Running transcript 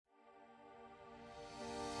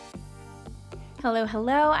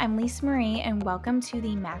Hello, I'm Lisa Marie, and welcome to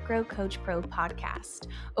the Macro Coach Pro podcast.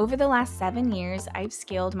 Over the last 7 years, I've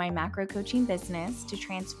scaled my macro coaching business to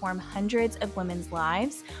transform hundreds of women's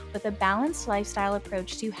lives with a balanced lifestyle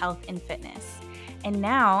approach to health and fitness. And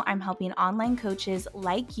now I'm helping online coaches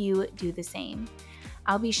like you do the same.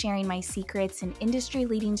 I'll be sharing my secrets and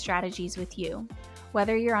industry-leading strategies with you.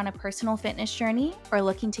 Whether you're on a personal fitness journey or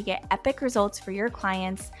looking to get epic results for your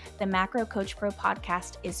clients, the Macro Coach Pro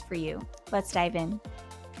podcast is for you. Let's dive in.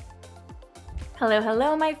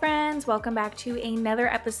 Hello, my friends. Welcome back to another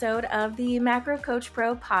episode of the Macro Coach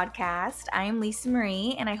Pro podcast. I am Lisa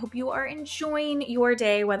Marie, and I hope you are enjoying your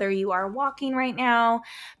day, whether you are walking right now.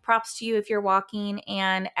 Props to you if you're walking,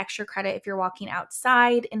 and extra credit if you're walking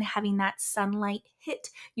outside and having that sunlight hit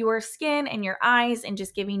your skin and your eyes and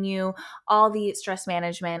just giving you all the stress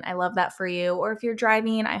management. I love that for you. Or if you're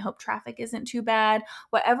driving, I hope traffic isn't too bad.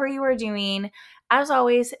 Whatever you are doing, as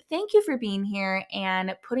always, thank you for being here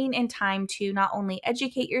and putting in time to not only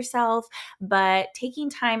educate yourself, but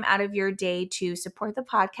taking time out of your day to support the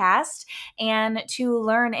podcast and to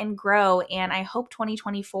learn and grow. And I hope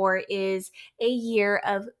 2024 is a year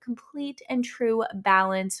of complete and true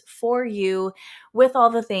balance for you with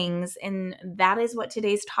all the things. And that is what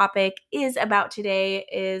today's topic is about today,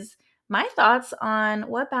 is my thoughts on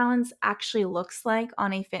what balance actually looks like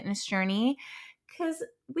on a fitness journey, because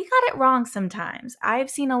we got it wrong sometimes. I've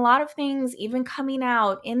seen a lot of things even coming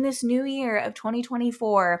out in this new year of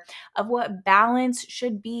 2024 of what balance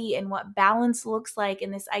should be and what balance looks like,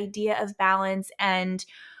 and this idea of balance. And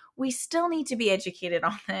we still need to be educated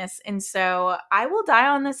on this. And so I will die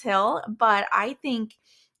on this hill, but I think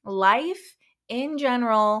life in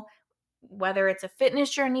general, whether it's a fitness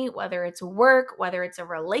journey, whether it's work, whether it's a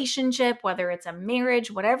relationship, whether it's a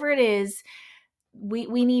marriage, whatever it is, we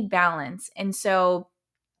need balance. And so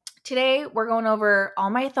today we're going over all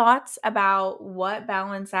my thoughts about what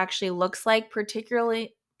balance actually looks like,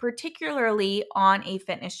 particularly on a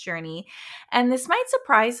fitness journey. And this might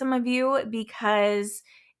surprise some of you because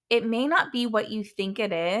it may not be what you think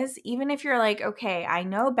it is. Even if you're like, okay, I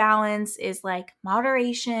know balance is like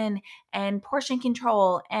moderation and portion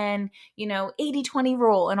control and, 80-20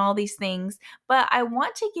 rule and all these things. But I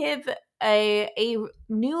want to give a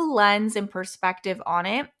new lens and perspective on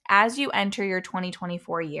it as you enter your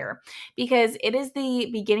 2024 year, because it is the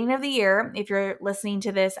beginning of the year. If you're listening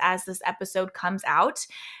to this as this episode comes out,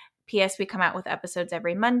 P.S. we come out with episodes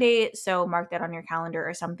every Monday, so mark that on your calendar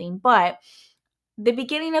or something. But the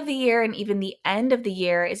beginning of the year and even the end of the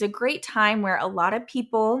year is a great time where a lot of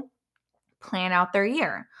people plan out their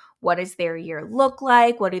year. What does their year look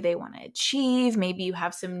like? What do they want to achieve? Maybe you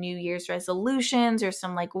have some New Year's resolutions or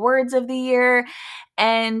some like words of the year.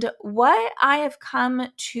 And what I have come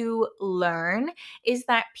to learn is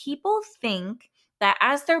that people think that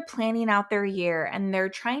as they're planning out their year and they're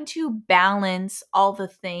trying to balance all the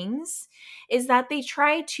things, is that they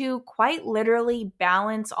try to quite literally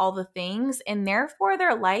balance all the things, and therefore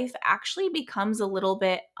their life actually becomes a little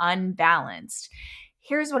bit unbalanced.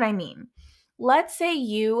 Here's what I mean. Let's say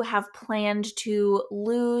you have planned to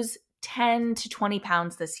lose 10 to 20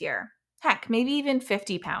 pounds this year. Heck, maybe even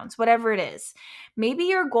 50 pounds, whatever it is. Maybe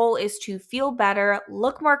your goal is to feel better,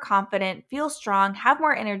 look more confident, feel strong, have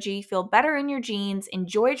more energy, feel better in your jeans,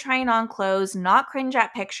 enjoy trying on clothes, not cringe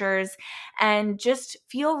at pictures, and just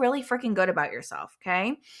feel really freaking good about yourself,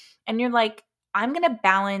 okay? And you're like, I'm going to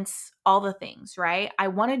balance all the things, right? I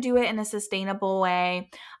want to do it in a sustainable way.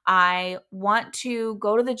 I want to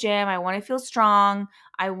go to the gym. I want to feel strong.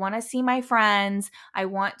 I want to see my friends. I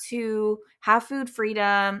want to have food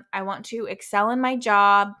freedom. I want to excel in my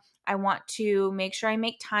job. I want to make sure I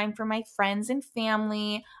make time for my friends and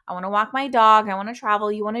family. I want to walk my dog. I want to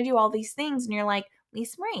travel. You want to do all these things. And you're like,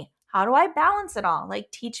 Lisa Marie, how do I balance it all? Like,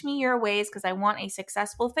 teach me your ways, because I want a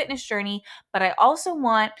successful fitness journey, but I also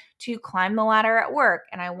want to climb the ladder at work,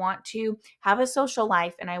 and I want to have a social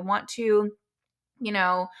life, and I want to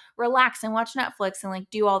relax and watch Netflix and like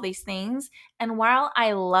do all these things. And while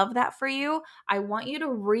I love that for you, I want you to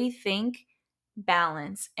rethink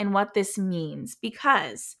balance and what this means,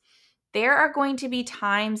 because there are going to be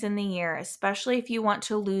times in the year, especially if you want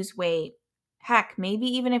to lose weight, heck, maybe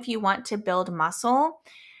even if you want to build muscle,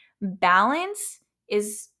 balance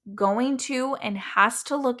is going to and has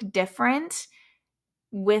to look different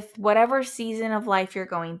with whatever season of life you're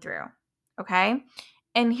going through. Okay?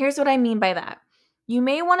 And here's what I mean by that. You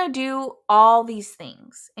may want to do all these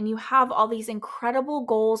things and you have all these incredible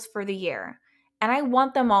goals for the year. And I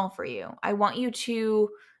want them all for you. I want you to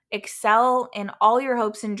excel in all your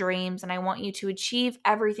hopes and dreams, and I want you to achieve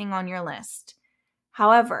everything on your list.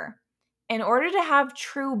 However, in order to have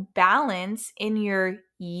true balance in your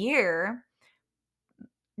year,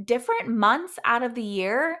 different months out of the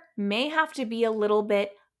year may have to be a little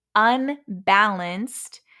bit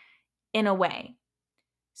unbalanced in a way.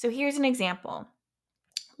 So here's an example.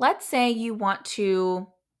 Let's say you want to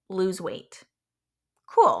lose weight.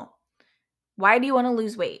 Cool. Why do you want to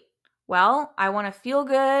lose weight? Well, I want to feel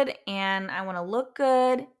good and I want to look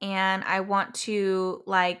good and I want to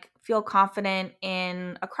feel confident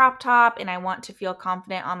in a crop top and I want to feel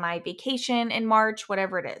confident on my vacation in March,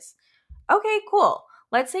 whatever it is. Okay, cool.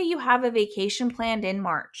 Let's say you have a vacation planned in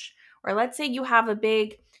March, or let's say you have a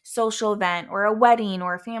big social event or a wedding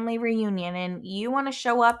or a family reunion and you want to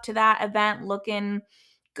show up to that event looking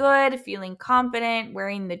good, feeling confident,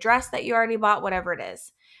 wearing the dress that you already bought, whatever it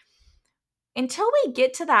is. Until we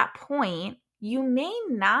get to that point, you may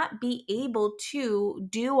not be able to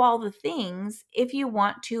do all the things if you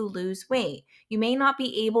want to lose weight. You may not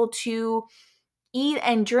be able to eat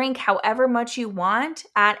and drink however much you want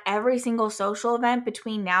at every single social event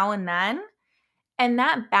between now and then. And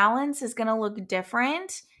that balance is going to look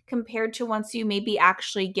different compared to once you maybe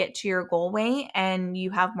actually get to your goal weight and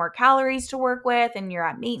you have more calories to work with and you're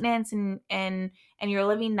at maintenance and you're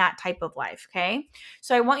living that type of life, okay?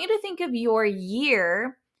 So I want you to think of your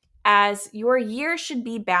year as your year should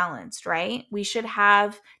be balanced, right? We should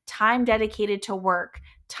have time dedicated to work,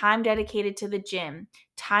 time dedicated to the gym,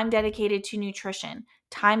 time dedicated to nutrition,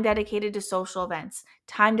 time dedicated to social events,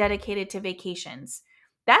 time dedicated to vacations.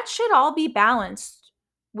 That should all be balanced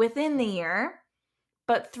within the year,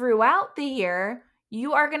 but throughout the year,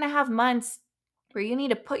 you are going to have months where you need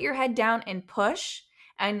to put your head down and push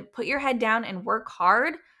and put your head down and work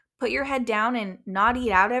hard, put your head down and not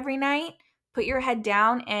eat out every night, put your head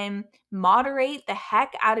down and moderate the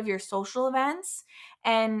heck out of your social events,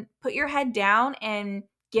 and put your head down and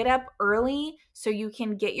get up early so you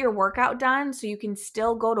can get your workout done so you can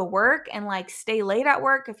still go to work and stay late at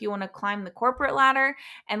work if you want to climb the corporate ladder.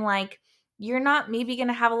 And you're not maybe going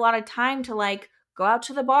to have a lot of time to go out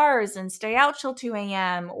to the bars and stay out till 2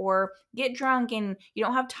 a.m. or get drunk, and you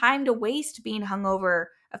don't have time to waste being hungover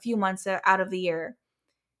a few months out of the year.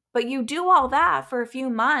 But you do all that for a few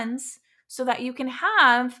months so that you can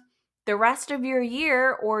have the rest of your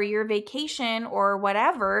year or your vacation or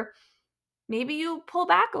whatever. Maybe you pull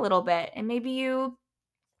back a little bit and maybe you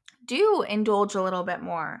do indulge a little bit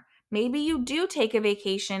more. Maybe you do take a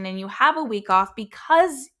vacation and you have a week off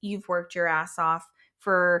because you've worked your ass off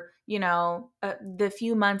for, the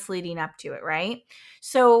few months leading up to it, right?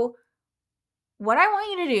 So what I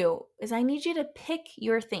want you to do is I need you to pick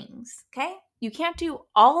your things, okay? You can't do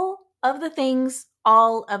all of the things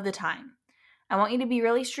all of the time. I want you to be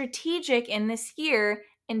really strategic in this year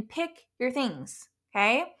and pick your things,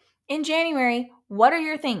 okay? In January, what are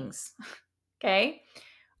your things? Okay?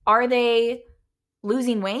 Are they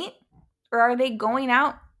losing weight or are they going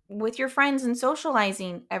out with your friends and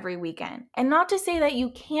socializing every weekend? And not to say that you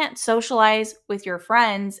can't socialize with your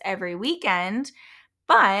friends every weekend,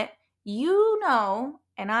 but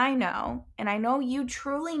and I know you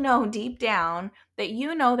truly know deep down that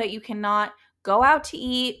that you cannot go out to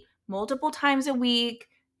eat multiple times a week,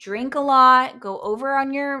 drink a lot, go over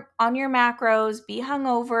on your macros, be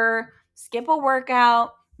hungover, skip a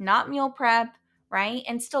workout, not meal prep, right?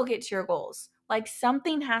 And still get to your goals.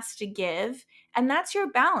 Something has to give, and that's your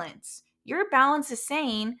balance. Your balance is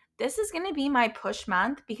saying, this is going to be my push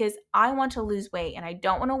month because I want to lose weight and I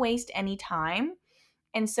don't want to waste any time.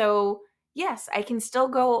 And so, yes, I can still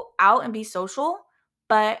go out and be social,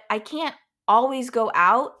 but I can't always go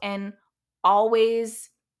out and always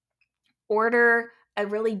order a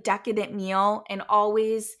really decadent meal and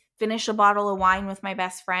always finish a bottle of wine with my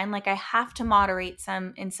best friend. I have to moderate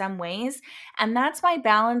in some ways. And that's my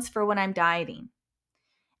balance for when I'm dieting.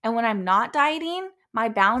 And when I'm not dieting, my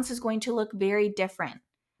balance is going to look very different.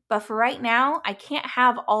 But for right now, I can't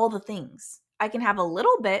have all the things. I can have a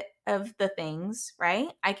little bit of the things, right?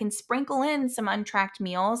 I can sprinkle in some untracked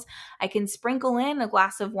meals. I can sprinkle in a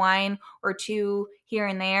glass of wine or two here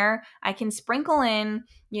and there. I can sprinkle in,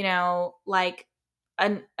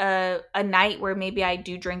 a night where maybe I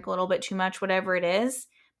do drink a little bit too much, whatever it is.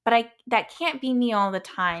 But that can't be me all the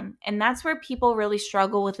time. And that's where people really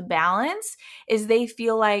struggle with balance, is they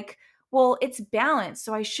feel like, well, it's balanced,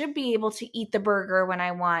 so I should be able to eat the burger when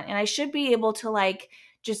I want, and I should be able to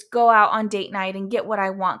just go out on date night and get what I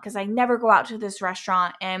want because I never go out to this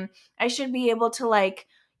restaurant, and I should be able to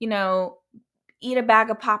eat a bag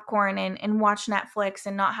of popcorn and watch Netflix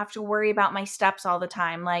and not have to worry about my steps all the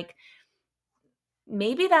time.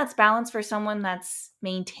 Maybe that's balance for someone that's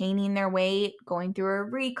maintaining their weight, going through a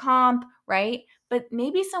recomp, right? But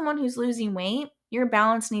maybe someone who's losing weight, your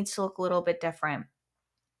balance needs to look a little bit different.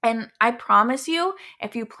 And I promise you,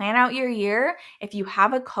 if you plan out your year, if you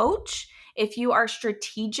have a coach, if you are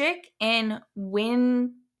strategic in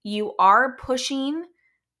when you are pushing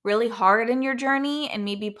really hard in your journey and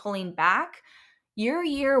maybe pulling back, your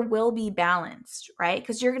year will be balanced, right?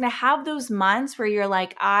 Because you're going to have those months where you're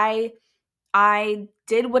like, I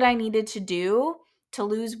did what I needed to do to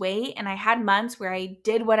lose weight, and I had months where I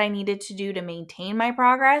did what I needed to do to maintain my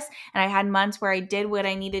progress, and I had months where I did what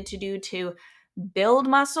I needed to do to build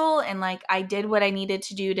muscle, and like I did what I needed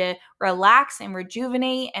to do to relax and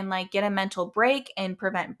rejuvenate and like get a mental break and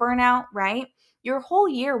prevent burnout, right? Your whole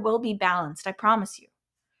year will be balanced, I promise you.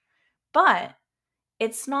 But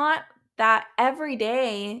it's not that every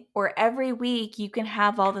day or every week you can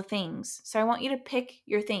have all the things. So I want you to pick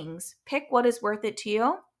your things. Pick what is worth it to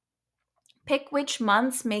you. Pick which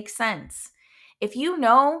months make sense. If you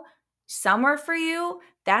know summer for you,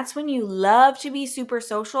 that's when you love to be super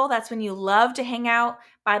social. That's when you love to hang out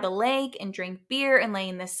by the lake and drink beer and lay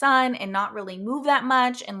in the sun and not really move that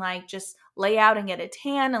much and like just lay out and get a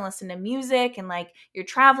tan and listen to music and like you're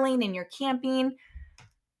traveling and you're camping.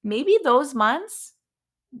 Maybe those months,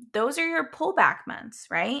 those are your pullback months,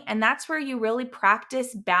 right? And that's where you really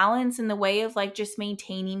practice balance in the way of like just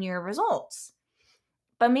maintaining your results.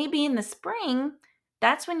 But maybe in the spring,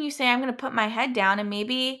 that's when you say, I'm going to put my head down and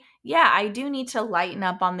maybe, yeah, I do need to lighten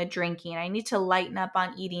up on the drinking. I need to lighten up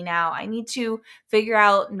on eating out. I need to figure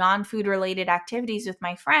out non-food related activities with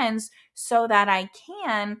my friends so that I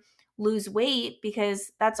can lose weight,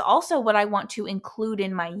 because that's also what I want to include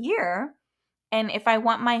in my year. And if I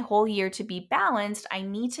want my whole year to be balanced, I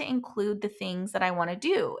need to include the things that I want to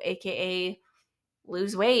do, AKA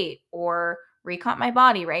lose weight or recomp my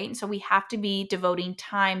body, right? And so we have to be devoting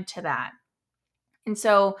time to that. And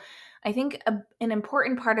so I think an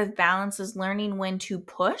important part of balance is learning when to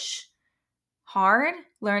push hard,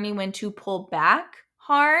 learning when to pull back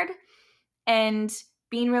hard, and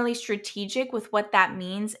being really strategic with what that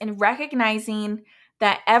means, and recognizing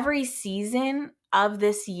that every season of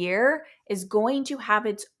this year is going to have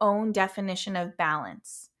its own definition of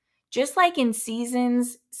balance. Just like in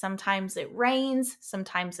seasons, sometimes it rains,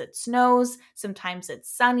 sometimes it snows, sometimes it's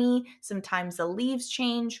sunny, sometimes the leaves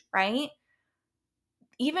change, right?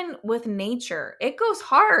 Even with nature, it goes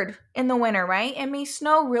hard in the winter, right? It may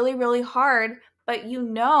snow really, really hard, but you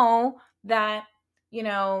know that,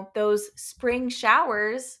 those spring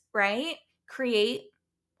showers, right, create,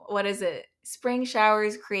 what is it? Spring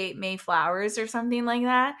showers create May flowers or something like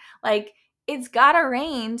that. Like, it's gotta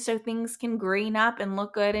rain so things can green up and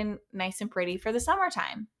look good and nice and pretty for the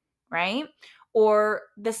summertime, right? Or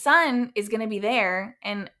the sun is going to be there.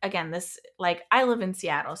 And again, this, like, I live in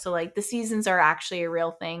Seattle, so like the seasons are actually a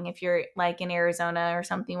real thing. If you're like in Arizona or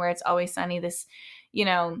something where it's always sunny, this, you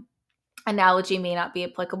know, analogy may not be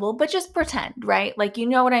applicable, but just pretend, right? Like, you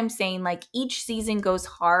know what I'm saying? Like, each season goes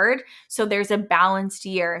hard, so there's a balanced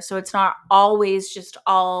year. So it's not always just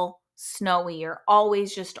all snowy or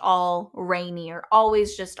always just all rainy or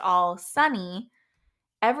always just all sunny.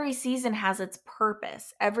 Every season has its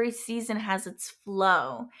purpose. Every season has its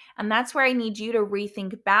flow. And that's where I need you to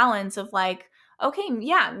rethink balance of like, okay,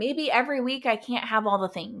 yeah, maybe every week I can't have all the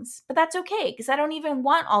things, but that's okay because I don't even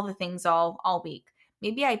want all the things all week.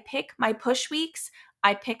 Maybe I pick my push weeks,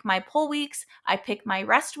 I pick my pull weeks, I pick my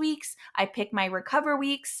rest weeks, I pick my recover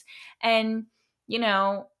weeks, and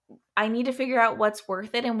I need to figure out what's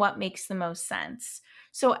worth it and what makes the most sense.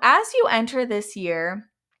 So as you enter this year,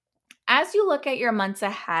 as you look at your months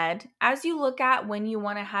ahead, as you look at when you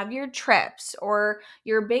want to have your trips or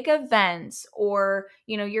your big events or,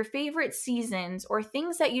 your favorite seasons or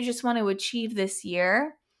things that you just want to achieve this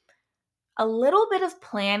year, a little bit of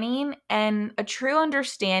planning and a true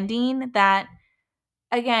understanding that,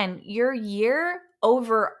 again, your year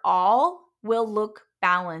overall will look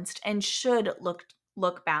balanced and should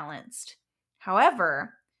look balanced.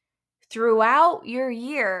 However, throughout your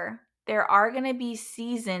year, there are going to be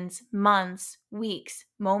seasons, months, weeks,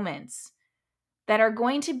 moments that are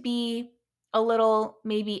going to be a little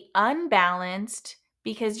maybe unbalanced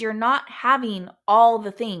because you're not having all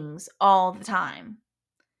the things all the time.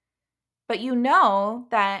 But you know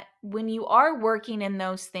that when you are working in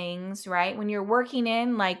those things, right? When you're working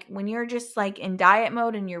in, like when you're just like in diet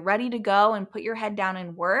mode and you're ready to go and put your head down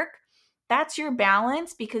and work, that's your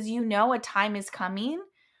balance, because you know a time is coming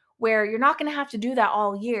where you're not going to have to do that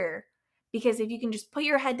all year. Because if you can just put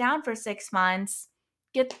your head down for 6 months,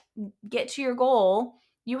 get to your goal,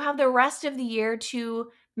 you have the rest of the year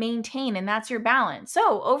to maintain, and that's your balance.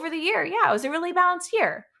 So over the year, yeah, it was a really balanced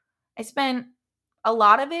year. I spent a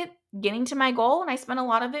lot of it getting to my goal, and I spent a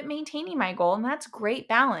lot of it maintaining my goal, and that's great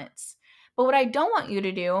balance. But what I don't want you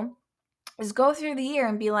to do is go through the year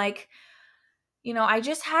and be like, I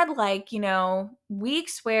just had like,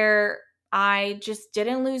 weeks where I just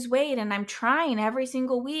didn't lose weight and I'm trying every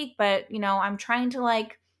single week, but, I'm trying to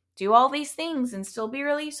like do all these things and still be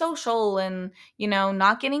really social and,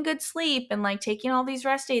 not getting good sleep and like taking all these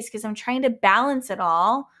rest days because I'm trying to balance it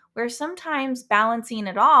all, where sometimes balancing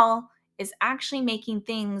it all is actually making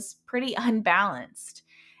things pretty unbalanced.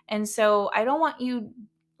 And so I don't want you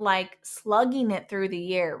like slugging it through the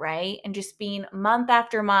year, right? And just being month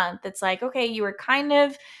after month. It's like, okay, you were kind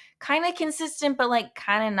of consistent, but like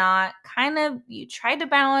kind of not. Kind of you tried to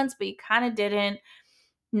balance, but you kind of didn't.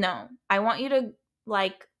 No. I want you to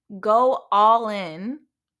like go all in,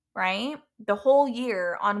 right? The whole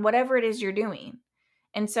year on whatever it is you're doing.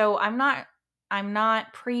 And so I'm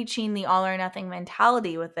not preaching the all or nothing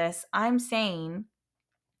mentality with this. I'm saying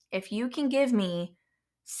if you can give me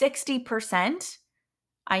 60%,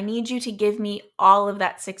 I need you to give me all of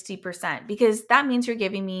that 60% because that means you're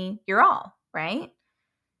giving me your all, right?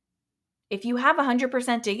 If you have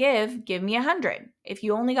 100% to give me 100. If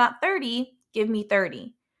you only got 30, give me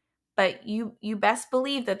 30. But you best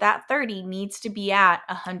believe that 30 needs to be at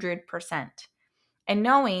 100%. And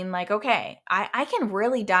knowing like, okay, I can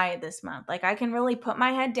really diet this month. Like I can really put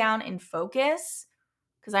my head down and focus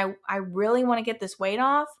because I really want to get this weight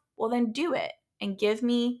off. Well, then do it and give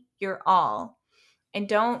me your all. And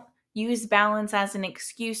don't use balance as an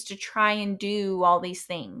excuse to try and do all these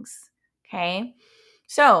things. Okay?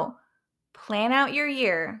 So, plan out your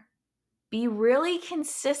year. Be really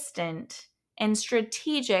consistent and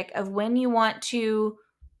strategic of when you want to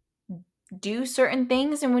do certain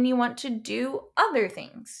things and when you want to do other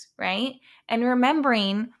things, right? And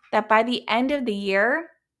remembering that by the end of the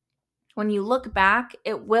year, when you look back,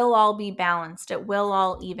 it will all be balanced. It will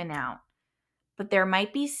all even out. But there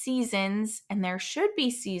might be seasons, and there should be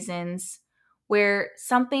seasons, where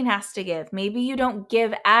something has to give. Maybe you don't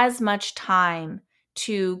give as much time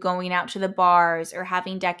to going out to the bars or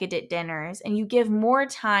having decadent dinners, and you give more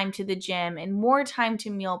time to the gym and more time to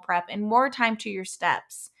meal prep and more time to your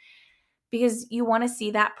steps because you want to see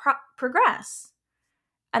that progress.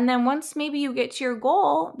 And then once maybe you get to your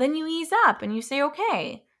goal, then you ease up and you say,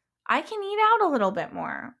 okay, I can eat out a little bit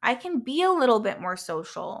more. I can be a little bit more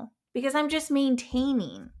social because I'm just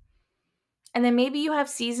maintaining. And then maybe you have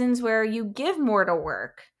seasons where you give more to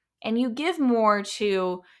work and you give more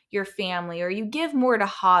to your family or you give more to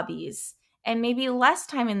hobbies and maybe less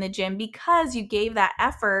time in the gym because you gave that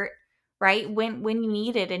effort, right? When you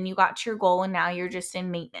needed and you got to your goal and now you're just in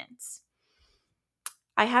maintenance.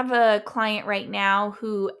 I have a client right now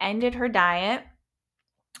who ended her diet.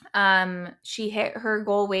 She hit her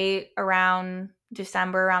goal weight around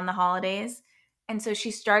December, around the holidays. And so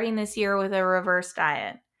she's starting this year with a reverse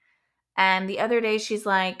diet. And the other day she's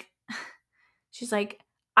like,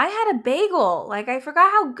 I had a bagel. Like I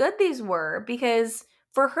forgot how good these were because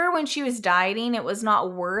for her when she was dieting, it was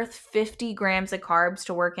not worth 50 grams of carbs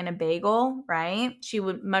to work in a bagel, right? She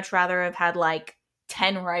would much rather have had like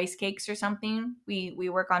 10 rice cakes or something. We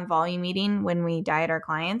work on volume eating when we diet our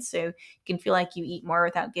clients, so you can feel like you eat more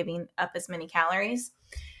without giving up as many calories.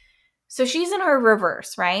 So she's in her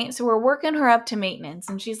reverse, right? So we're working her up to maintenance.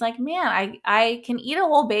 And she's like, man, I can eat a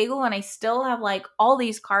whole bagel and I still have like all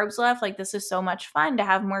these carbs left. Like, this is so much fun to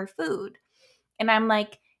have more food. And I'm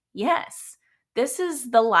like, yes, this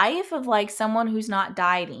is the life of like someone who's not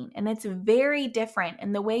dieting. And it's very different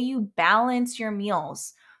in the way you balance your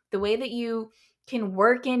meals, the way that you can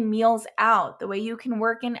work in meals out, the way you can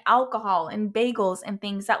work in alcohol and bagels and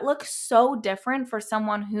things that look so different for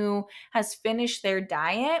someone who has finished their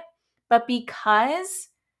diet. But because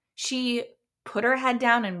she put her head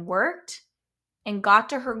down and worked and got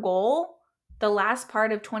to her goal the last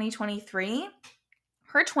part of 2023,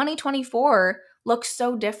 her 2024 looks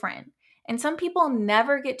so different. And some people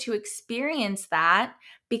never get to experience that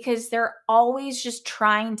because they're always just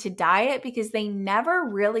trying to diet because they never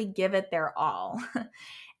really give it their all.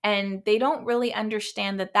 And they don't really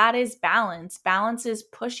understand that is balance. Balance is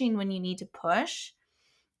pushing when you need to push.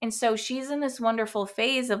 And so she's in this wonderful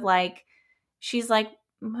phase of like, she's like,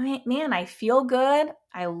 man, I feel good.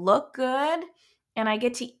 I look good. And I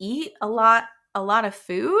get to eat a lot of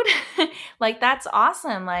food. Like, that's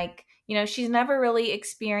awesome. Like, she's never really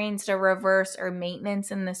experienced a reverse or maintenance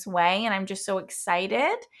in this way. And I'm just so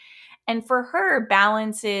excited. And for her,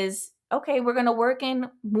 balance is, okay, we're going to work in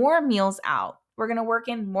more meals out. We're going to work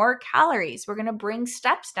in more calories. We're going to bring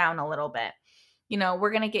steps down a little bit.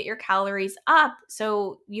 We're going to get your calories up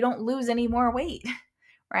so you don't lose any more weight,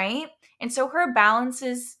 right? And so her balance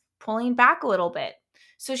is pulling back a little bit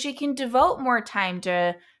so she can devote more time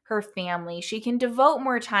to her family. She can devote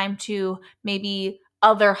more time to maybe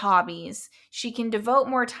other hobbies. She can devote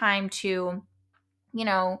more time to,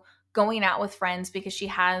 going out with friends because she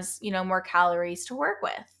has, more calories to work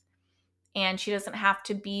with. And she doesn't have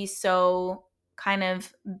to be so kind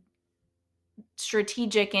of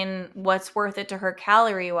strategic in what's worth it to her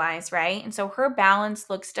calorie wise, right? And so her balance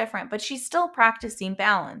looks different, but she's still practicing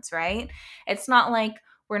balance, right? It's not like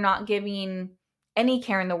we're not giving any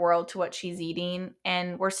care in the world to what she's eating,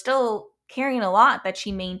 and we're still caring a lot that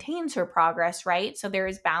she maintains her progress, right? So there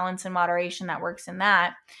is balance and moderation that works in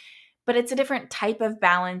that, but it's a different type of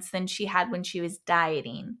balance than she had when she was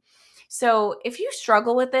dieting. So if you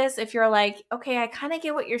struggle with this, if you're like, okay, I kind of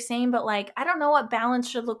get what you're saying, but like, I don't know what balance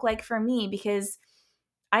should look like for me because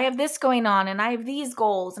I have this going on and I have these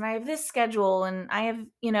goals and I have this schedule and I have,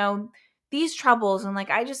 these troubles. And like,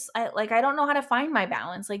 I don't know how to find my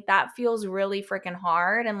balance. Like that feels really freaking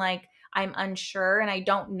hard. And like, I'm unsure and I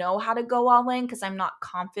don't know how to go all in because I'm not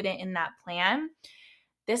confident in that plan.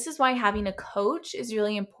 This is why having a coach is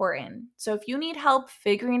really important. So if you need help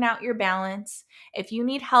figuring out your balance, if you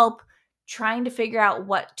need help trying to figure out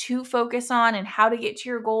what to focus on and how to get to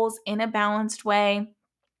your goals in a balanced way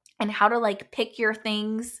and how to like pick your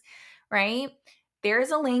things, right?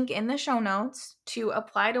 There's a link in the show notes to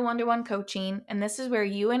apply to one-to-one coaching. And this is where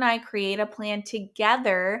you and I create a plan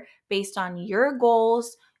together based on your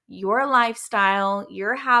goals, your lifestyle,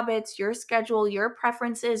 your habits, your schedule, your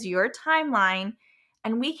preferences, your timeline,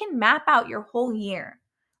 and we can map out your whole year,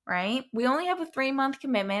 right? We only have a 3-month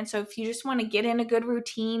commitment. So if you just want to get in a good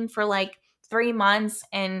routine for like 3 months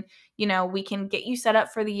and, we can get you set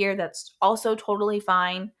up for the year, that's also totally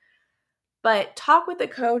fine. But talk with the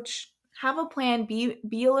coach, have a plan, be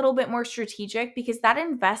a little bit more strategic, because that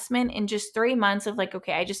investment in just 3 months of like,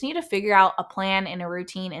 okay, I just need to figure out a plan and a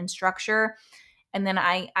routine and structure. And then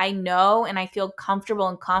I know and I feel comfortable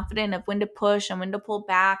and confident of when to push and when to pull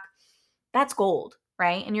back. That's gold,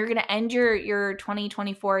 right? And you're going to end your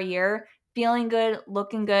 2024 year feeling good,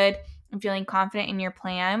 looking good, and feeling confident in your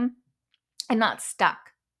plan and not stuck.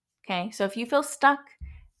 Okay. So if you feel stuck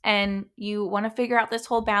and you want to figure out this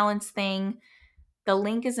whole balance thing, the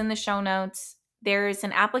link is in the show notes. There's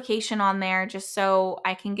an application on there just so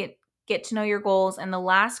I can get to know your goals. And the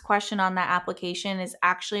last question on that application is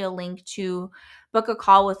actually a link to book a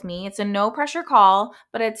call with me. It's a no pressure call,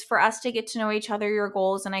 but it's for us to get to know each other, your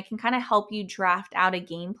goals, and I can kind of help you draft out a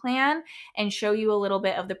game plan and show you a little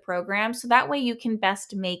bit of the program. So that way you can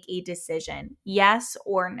best make a decision, yes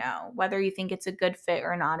or no, whether you think it's a good fit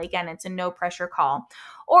or not. Again, it's a no pressure call.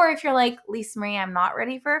 Or if you're like, Lisa Marie, I'm not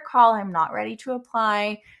ready for a call, I'm not ready to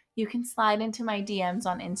apply, you can slide into my DMs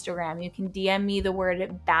on Instagram. You can DM me the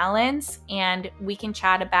word balance and we can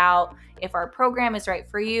chat about if our program is right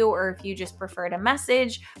for you or if you just prefer to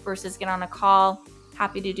message versus get on a call.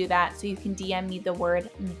 Happy to do that. So you can DM me the word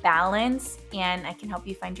balance and I can help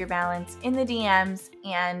you find your balance in the DMs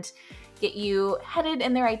and get you headed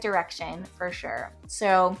in the right direction for sure.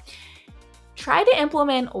 So try to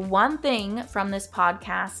implement one thing from this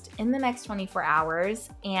podcast in the next 24 hours,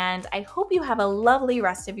 and I hope you have a lovely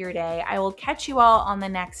rest of your day. I will catch you all on the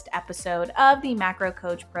next episode of the Macro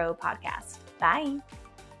Coach Pro podcast. Bye.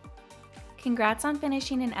 Congrats on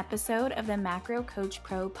finishing an episode of the Macro Coach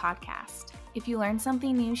Pro podcast. If you learned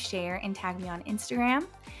something new, share and tag me on Instagram.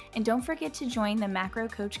 And don't forget to join the Macro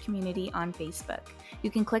Coach community on Facebook.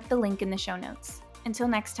 You can click the link in the show notes. Until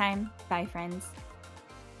next time, bye friends.